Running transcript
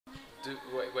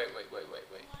Wait. What?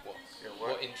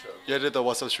 What intro? Yeah, I did the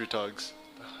What's Up Street Dogs.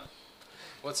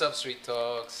 What's up, Street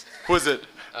Talks? Who is it?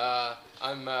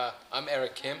 I'm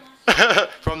Eric Kim.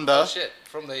 From the? Oh shit,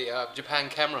 from the Japan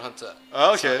Camera Hunter.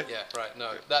 Oh, okay. So, yeah, right.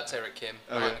 No, that's Eric Kim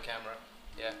behind the camera.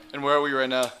 Yeah. And where are we right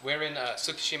now? We're in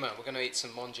Tsukishima. We're gonna eat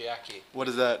some monjiaki. What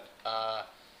is that?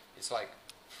 It's like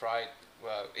fried.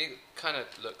 Well, it kind of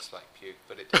looks like puke,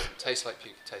 but it doesn't taste like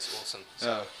puke. It tastes awesome. So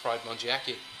Yeah. fried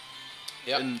monjiaki.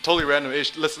 Yeah. And totally random.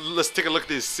 Let's take a look at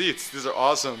these seats. These are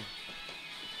awesome.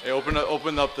 Hey,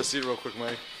 open up the seat real quick,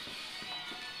 Mike.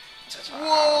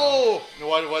 Whoa!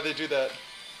 Why they do that?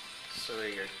 So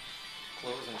that your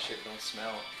clothes and shit don't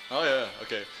smell. Oh yeah.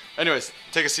 Okay. Anyways,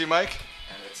 take a seat, Mike.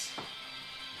 And it's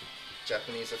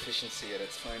Japanese efficiency at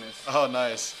its finest. Oh,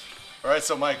 nice. All right.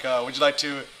 So, Mike, would you like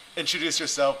to introduce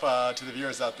yourself to the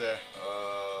viewers out there?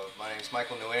 My name is Mike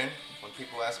Nguyen. When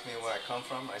people ask me where I come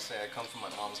from, I say I come from my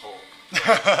mom's hole.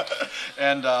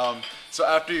 And so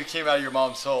after you came out of your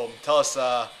mom's home, tell us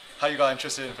how you got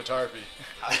interested in photography.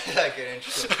 How did I get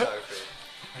interested in photography?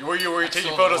 Were you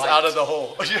taking saw photos the light. out of the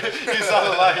hole? You saw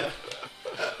the light.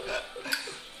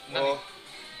 Well,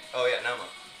 oh yeah, Nama.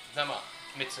 Nama,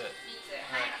 Mitsu.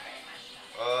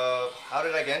 How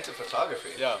did I get into photography?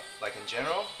 Yeah. Like in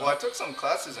general? Well, I took some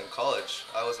classes in college.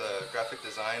 I was a graphic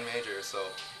design major, so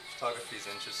photography's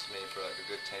interested me for like a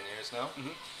good 10 years now.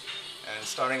 Mhm. And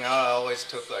starting out, I always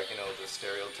took like, you know, the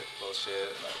stereotypical shit,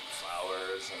 like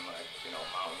flowers and like, you know,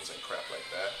 mountains and crap like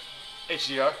that.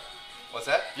 HDR? What's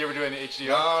that? You ever doing the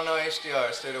HDR? No, HDR.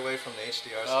 I stayed away from the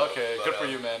HDR Oh, stuff. okay, But, good for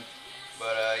you, man.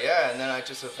 But yeah, and then I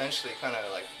just eventually kind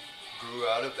of like grew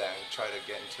out of that and tried to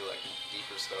get into like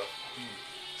deeper stuff.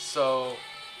 So,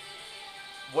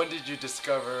 when did you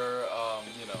discover,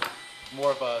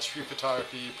 more of a street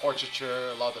photography,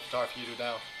 portraiture, a lot of the photography you do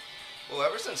now? Well,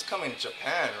 ever since coming to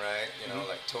Japan, right, you know,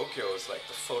 like Tokyo is like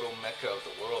the photo mecca of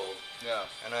the world. Yeah.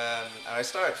 And I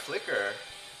started Flickr,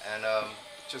 and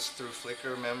just through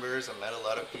Flickr members, I met a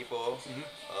lot of people,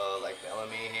 like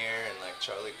Bellamy here and like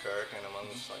Charlie Kirk and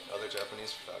amongst like other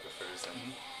Japanese photographers.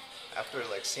 And after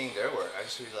like seeing their work, I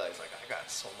just realized like I got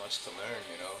so much to learn,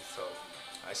 you know. So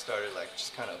I started like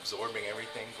just kind of absorbing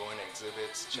everything, going to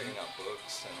exhibits, checking out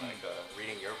books, and like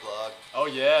reading your blog. Oh,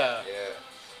 yeah. Yeah.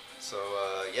 So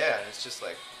yeah, and it's just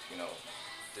like, you know,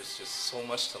 there's just so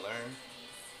much to learn.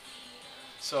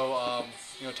 So,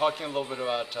 talking a little bit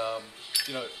about,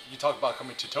 you talk about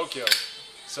coming to Tokyo.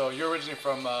 So you're originally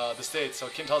from the States. So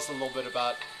can you tell us a little bit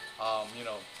about,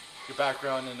 your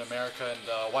background in America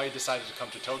and why you decided to come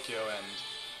to Tokyo and...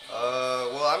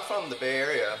 Well, I'm from the Bay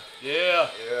Area. Yeah.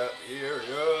 Yeah.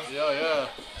 Yeah.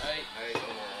 Hey.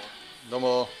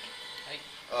 Domo. Hey.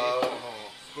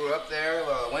 Grew up there,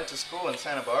 went to school in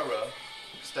Santa Barbara,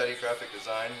 studied graphic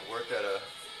design, worked at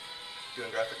doing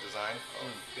graphic design. Oh,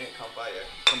 you didn't come by yet.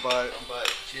 Come by. Come by.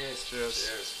 Cheers. Cheers.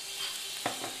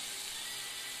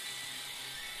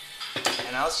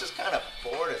 And I was just kind of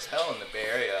bored as hell in the Bay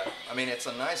Area. I mean, it's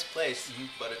a nice place,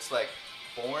 but it's like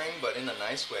boring, but in a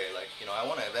nice way. Like, you know, I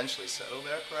want to eventually settle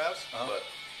there perhaps, but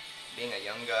being a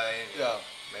young guy, and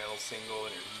male, single,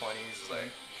 in your 20s is like,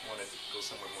 I want to go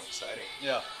somewhere more exciting.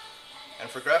 Yeah. And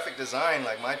for graphic design,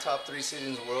 like my top 3 cities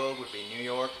in the world would be New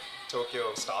York,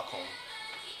 Tokyo, Stockholm.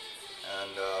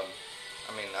 And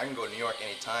I mean, I can go to New York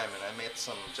anytime, and I met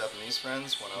some Japanese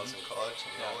friends when I was in college,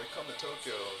 and they were like, come to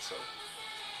Tokyo. So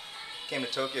came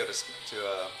to Tokyo to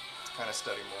kind of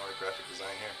study more graphic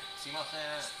design here.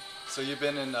 So you've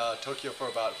been in Tokyo for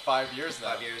about 5 years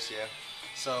now. 5 years, yeah.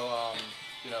 So,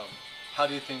 how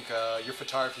do you think your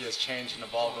photography has changed and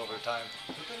evolved over time?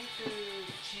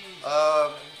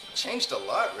 Changed a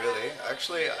lot, really.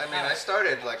 Actually, I mean, I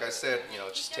started, like I said, you know,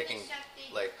 just taking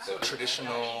like the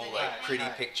traditional, like pretty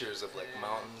pictures of like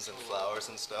mountains and flowers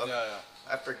and stuff. Yeah.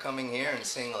 After coming here and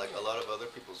seeing like a lot of other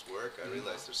people's work, I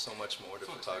realized there's so much more to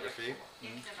photography.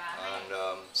 And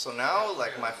so now,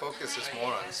 like, my focus is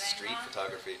more on street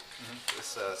photography.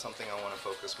 It's something I want to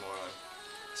focus more on.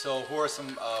 So who are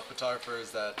some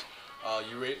photographers that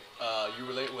you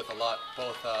relate with a lot,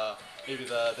 both maybe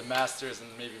the masters and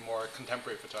maybe more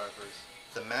contemporary photographers?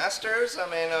 The masters, I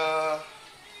mean,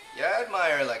 yeah, I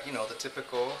admire, like, you know, the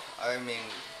typical. I mean,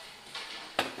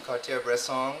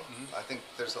 Cartier-Bresson, I think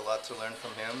there's a lot to learn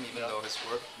from him, even though his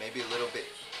work may be a little bit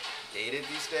dated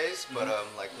these days. But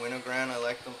like Winogrand, I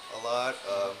like them a lot.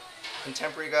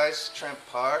 Contemporary guys, Trent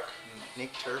Park,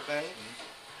 Nick Turpin.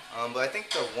 But I think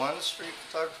the one street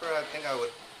photographer I think I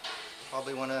would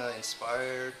probably want to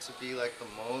inspire to be like the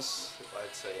most,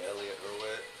 I'd say Elliot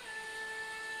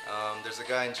Irwit. There's a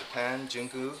guy in Japan,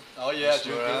 Junku. Oh yeah,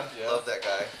 Junku. Yeah. Love that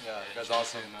guy. Yeah, that guy's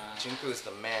awesome. Junku is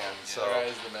the man. So That guy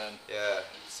is the man. yeah,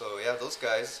 so yeah, those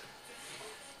guys.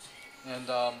 And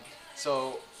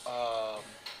so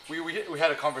we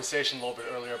had a conversation a little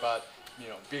bit earlier about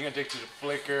being addicted to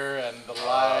Flickr and the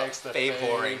likes, the fave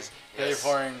whoring. fave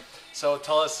whoring. So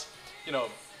tell us,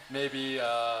 maybe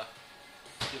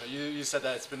you said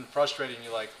that it's been frustrating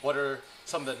you. Like, what are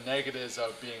some of the negatives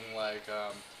of being like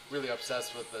really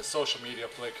obsessed with the social media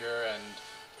Flickr and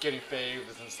getting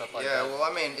faves and stuff like that? Yeah, well,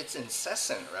 I mean, it's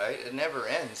incessant, right? It never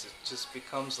ends. It just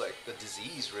becomes like a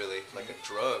disease, really, like a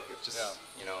drug. It just,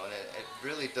 and it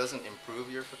really doesn't improve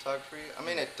your photography. I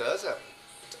mean, it does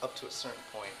up to a certain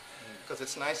point, because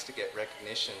it's nice to get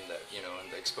recognition that,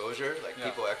 and the exposure, like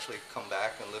people actually come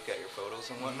back and look at your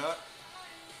photos and whatnot.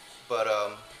 But,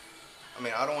 I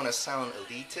mean, I don't want to sound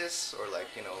elitist or like,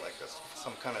 like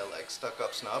some kind of like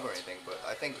stuck-up snob or anything, but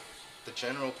I think the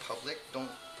general public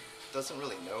doesn't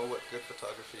really know what good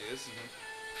photography is.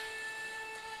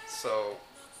 So,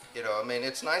 I mean,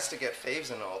 it's nice to get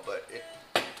faves and all, but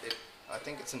I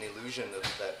think it's an illusion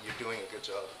that you're doing a good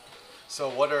job. So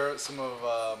what are some of,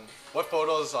 what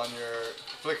photos on your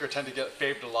Flickr tend to get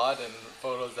faved a lot, and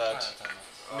photos that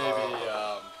maybe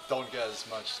don't get as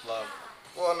much love?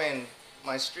 Well, I mean,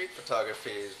 my street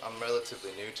photography, I'm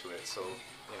relatively new to it, so,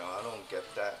 I don't get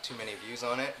that too many views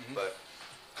on it, but...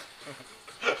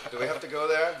 Do we have to go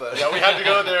there? But yeah, we had to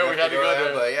go there. we had to go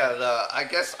there. But yeah, I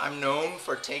guess I'm known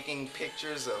for taking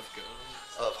pictures of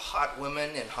hot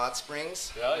women in hot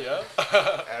springs. Yeah, yeah.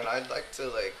 And I'd like to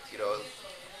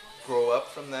grow up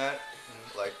from that.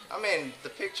 Like, I mean, the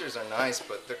pictures are nice,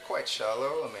 but they're quite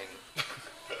shallow. I mean,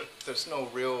 there's no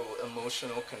real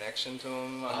emotional connection to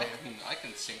them. I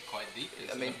can sink quite deep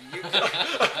into them.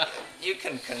 you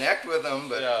can connect with them,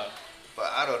 but. Yeah. But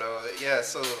I don't know. Yeah,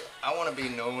 so I want to be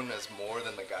known as more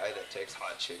than the guy that takes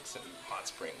hot chicks and hot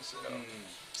springs,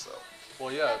 So.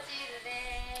 Well, yeah.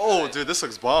 Oh, dude, this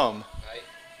looks bomb. Right.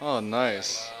 Oh,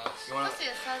 nice. You want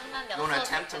to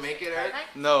attempt to make it, Eric?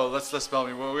 No, let's spell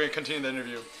me. We're gonna continue the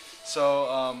interview.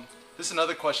 So, this is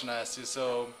another question I asked you.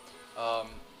 So,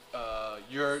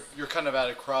 you're kind of at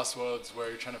a crossroads where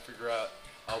you're trying to figure out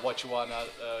what you want out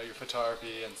your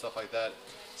photography and stuff like that.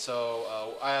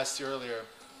 So, I asked you earlier.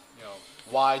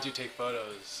 Why do you take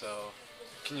photos? So,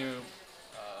 can you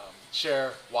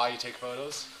share why you take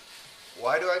photos?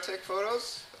 Why do I take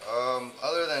photos?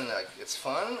 Other than it's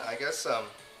fun, I guess.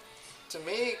 To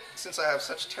me, since I have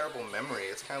such terrible memory,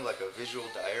 it's kind of like a visual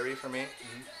diary for me.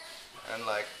 And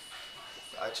like,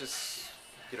 I just,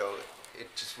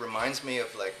 it just reminds me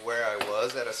of like where I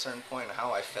was at a certain point and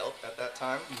how I felt at that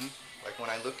time. Like when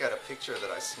I look at a picture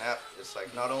that I snapped, it's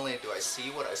like not only do I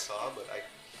see what I saw, but I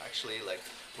actually like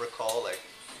recall like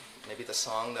maybe the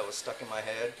song that was stuck in my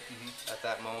head at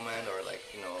that moment, or like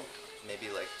maybe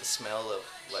like the smell of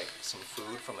like some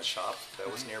food from a shop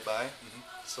that was nearby.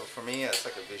 So for me, it's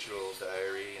like a visual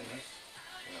diary, and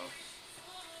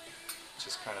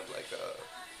just kind of like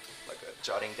a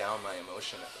jotting down my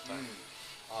emotion at the time.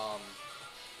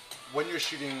 When you're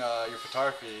shooting your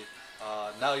photography,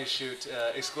 now you shoot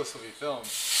exclusively film.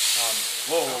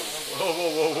 Whoa.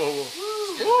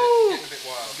 Getting a bit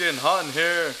wild. It's getting hot in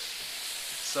here.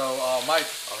 So, Mike,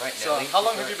 All right, so Nelly, how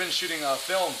long have you been shooting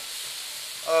film?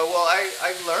 Well,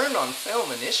 I learned on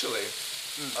film initially.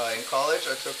 In college,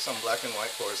 I took some black and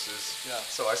white courses. Yeah.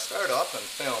 So I started off on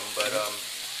film, but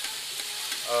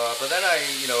then I,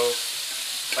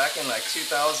 back in like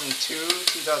 2002,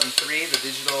 2003, the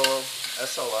digital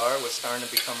SLR was starting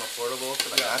to become affordable to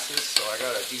the masses. So I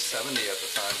got a D70 at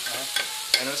the time,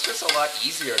 and it was just a lot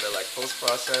easier to like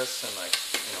post-process and like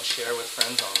share with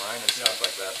friends online and stuff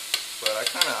like that. But I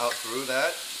kind of outgrew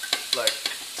that. Like,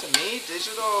 to me,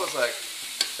 digital is like,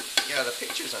 yeah, the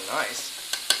pictures are nice,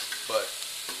 but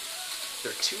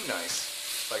they're too nice.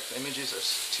 Like, the images are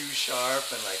too sharp,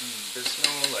 and like, there's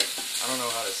no, like, I don't know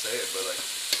how to say it, but like,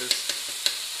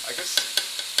 I guess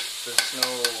there's no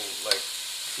like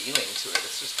feeling to it.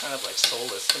 It's just kind of like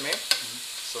soulless to me.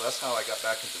 So that's how I got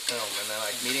back into film. And then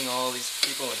like meeting all these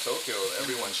people in Tokyo,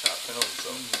 everyone shot film,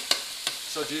 so.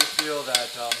 So do you feel that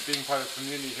being part of the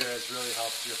community here has really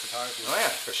helped your photography? Oh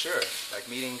yeah, for sure. Like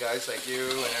meeting guys like you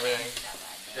and everything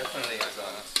definitely has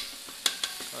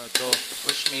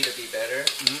pushed me to be better.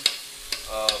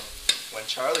 When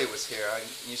Charlie was here, I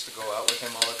used to go out with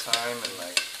him all the time, and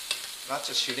like not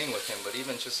just shooting with him, but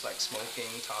even just like smoking,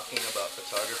 talking about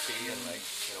photography and like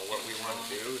what we want to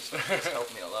do. It's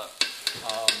helped me a lot.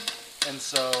 And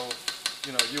so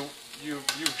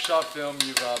you've shot film,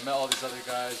 you've met all these other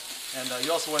guys. And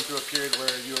you also went through a period where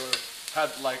you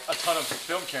had like a ton of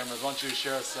film cameras. Why don't you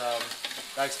share us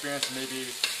that experience and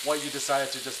maybe what you decided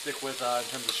to just stick with in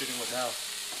terms of shooting with now?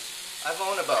 I've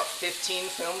owned about 15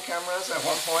 film cameras at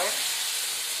one point.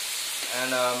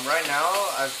 And right now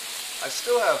I've I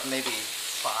still have maybe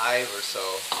 5 or so,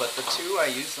 but the two I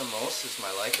use the most is my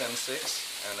Leica M6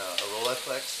 and a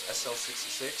Rolleiflex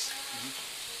SL66.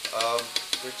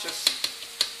 They're just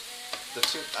the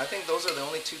two. I think those are the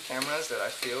only two cameras that I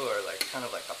feel are like kind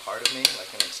of like a part of me, like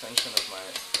an extension of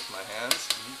my hands.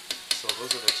 So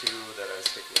those are the two that I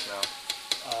stick with now.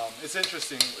 It's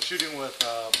interesting shooting with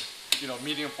you know,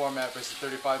 medium format versus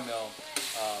 35 mil.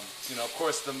 You know, of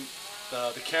course the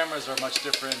cameras are much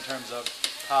different in terms of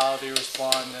how they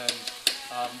respond, and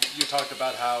you talked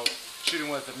about how shooting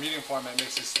with a medium format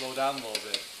makes you slow down a little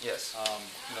bit. Yes.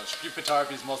 You know, street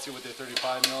photography is mostly with the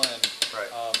 35 mil, and Right.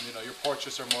 you know, your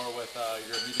portraits are more with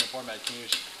your medium format. Can you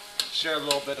share a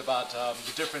little bit about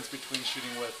the difference between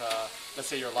shooting with, let's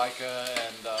say, your Leica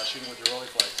and shooting with your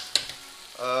Rolleiflex?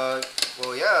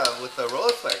 Well, yeah, with the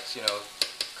Rolleiflex, you know,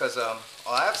 because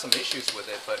I have some issues with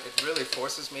it, but it really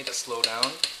forces me to slow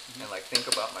down and like think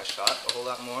about my shot a whole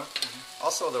lot more.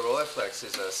 Also, the Rolleiflex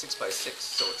is a 6x6,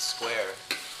 so it's square,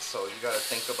 so you got to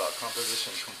think about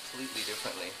composition completely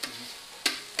differently.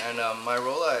 And my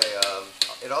Rolei,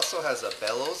 it also has a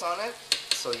bellows on it,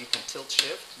 so you can tilt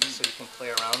shift, so you can play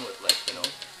around with, like, you know,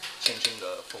 changing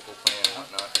the focal plane and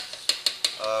whatnot.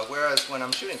 Whereas when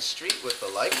I'm shooting street with the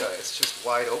Leica, it's just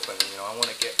wide open. You know, I want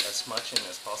to get as much in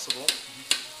as possible.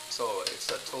 So it's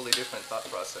a totally different thought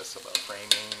process about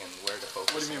framing and where to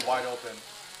focus. What do you mean wide open?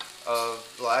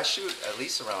 Well, I shoot at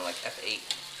least around like f8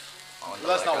 on the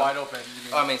That's Leica. not wide open. You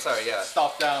mean Oh, I mean, sorry, yeah.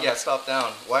 stop down. Yeah, stop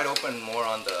down. Wide open more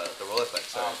on the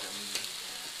Rolleiflex side.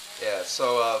 Yeah,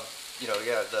 so, you know,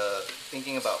 yeah, the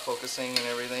thinking about focusing and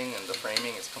everything and the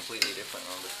framing is completely different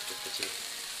on with the two.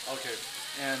 Okay,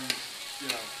 and you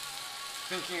know,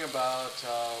 thinking about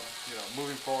you know,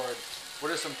 moving forward, what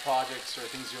are some projects or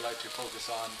things you'd like to focus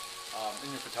on in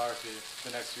your photography the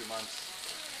next few months?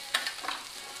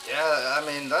 Yeah, I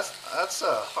mean, that's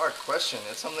a hard question.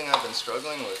 It's something I've been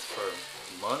struggling with for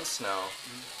months now.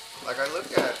 Like, I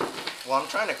look at, well, I'm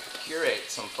trying to curate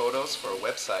some photos for a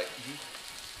website,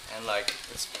 and like,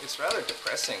 it's rather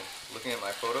depressing looking at my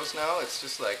photos now. It's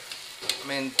just like, I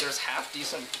mean, there's half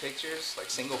decent pictures, like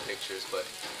single pictures, but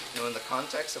you know, in the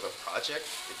context of a project,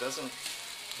 it doesn't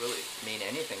really mean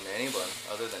anything to anyone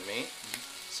other than me.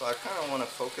 So I kind of want to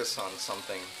focus on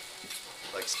something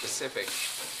like specific,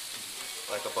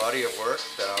 like a body of work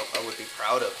that I would be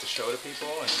proud of to show to people,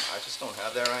 and I just don't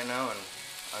have that right now, and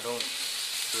I don't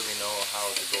really know how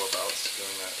to go about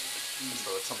doing that.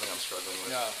 So it's something I'm struggling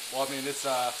with. Yeah, well, I mean, it's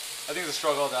I think it's a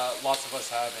struggle that lots of us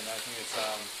have, and I think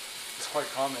it's quite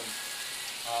common.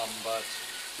 But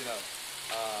you know,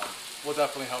 we'll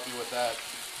definitely help you with that.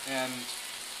 And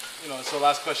you know, so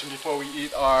last question before we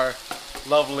eat our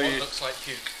lovely. What looks like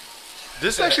puke?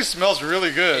 This actually smells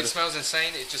really good. It smells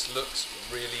insane. It just looks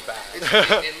really bad.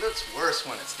 It looks worse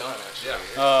when it's done, actually.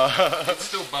 Yeah. It's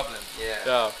still bubbling. Yeah.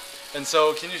 Yeah. And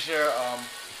so, can you share?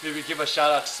 Maybe give a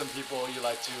shout out to some people you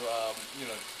like to, you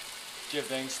know, give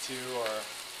thanks to, or.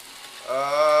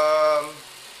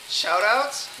 Shout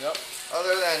outs? Yep.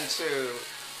 Other than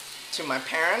to my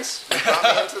parents who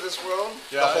brought me into this world,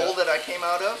 Yeah, the hole that I came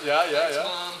out of. Yeah, yeah, Thanks, yeah.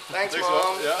 Mom. Thanks, Thanks,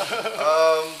 Mom. Mom. Yeah.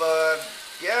 But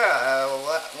yeah, I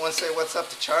want to say what's up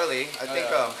to Charlie. I think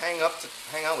yeah. hang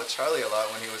out with Charlie a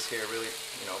lot when he was here really,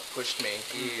 you know, pushed me.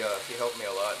 He helped me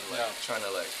a lot in like trying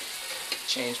to like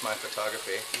change my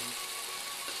photography.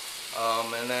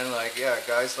 And then like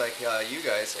guys like you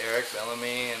guys, Eric,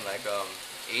 Bellamy, and like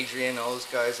Adrian, all those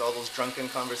guys, all those drunken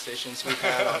conversations we've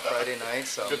had on Friday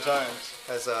nights. Good times.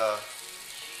 Has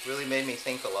really made me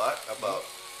think a lot about,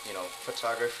 you know,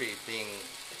 photography being,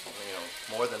 you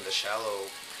know, more than the shallow,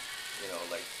 you know,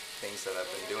 like things that I've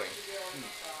been doing.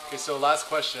 Okay, so last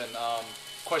question.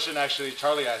 Question actually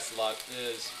Charlie asked a lot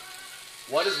is,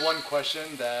 what is one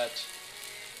question that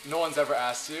no one's ever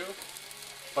asked you,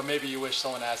 but maybe you wish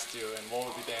someone asked you, and what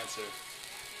would be the answer?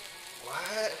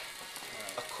 What?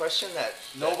 A question that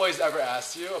Nobody's ever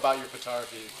asked you about your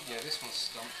photography. Yeah, this one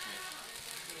stumped me.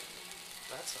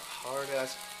 That's a hard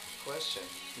ass question.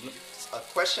 A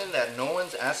question that no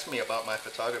one's asked me about my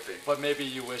photography. But maybe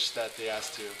you wish that they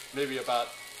asked you. Maybe about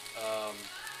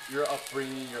your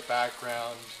upbringing, your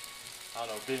background. I don't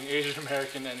know, being Asian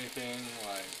American, anything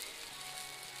like.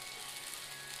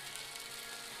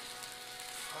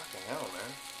 Fucking hell,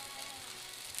 man.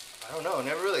 I don't know.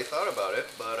 Never really thought about it,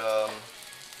 but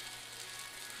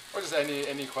Or just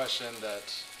any question that.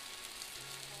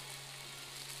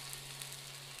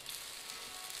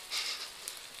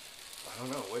 I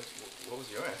don't know. What was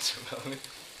your answer, Melanie?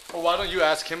 Well, why don't you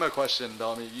ask him a question,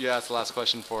 Bellamy? You asked the last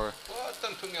question for. Well,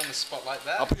 don't put me on the spot like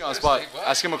that. I'll put you on the spot. Seriously, what?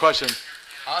 Ask him a question.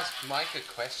 Ask Mike a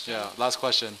question. Yeah, last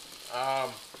question.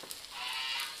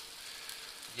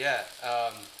 Yeah.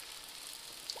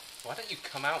 Why don't you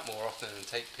come out more often and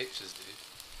take pictures,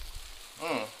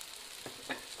 dude?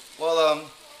 Well,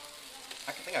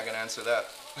 I think I can answer that.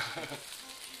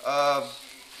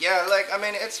 Yeah, like, I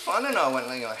mean, it's fun and all when,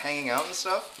 you know, hanging out and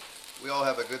stuff. We all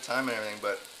have a good time and everything,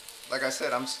 but like I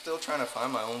said, I'm still trying to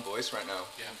find my own voice right now.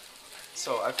 Yeah.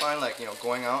 So I find, like, you know,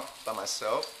 going out by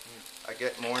myself, I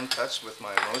get more in touch with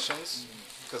my emotions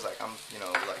because, like, I'm, you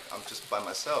know, like, I'm just by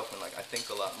myself and, like, I think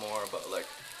a lot more about, like,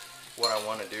 what I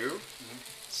want to do.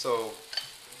 So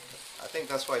I think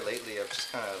that's why lately I've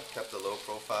just kind of kept a low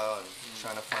profile and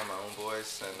trying to find my own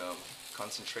voice and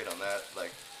concentrate on that.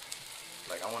 Like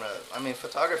I want to, I mean,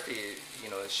 photography,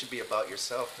 you know, it should be about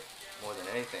yourself more than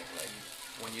anything. Like,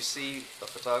 when you see a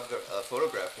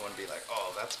photograph, you want to be like,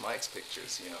 oh, that's Mike's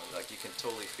pictures, you know, like you can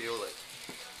totally feel it,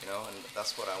 you know, and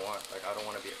that's what I want. Like, I don't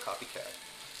want to be a copycat.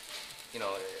 You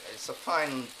know, it's a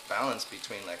fine balance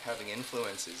between like having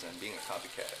influences and being a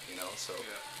copycat, you know, so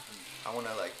I want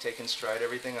to like take in stride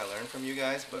everything I learned from you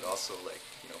guys, but also like,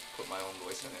 you know, put my own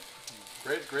voice in it.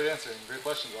 Great answer and great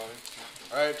question, Bobby.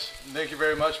 All right, thank you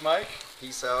very much, Mike.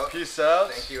 Peace out. Peace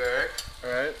out. Thank you, Eric. All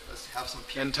right. Let's have some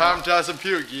puke. And time to have some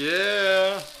puke.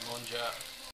 Yeah. Monja.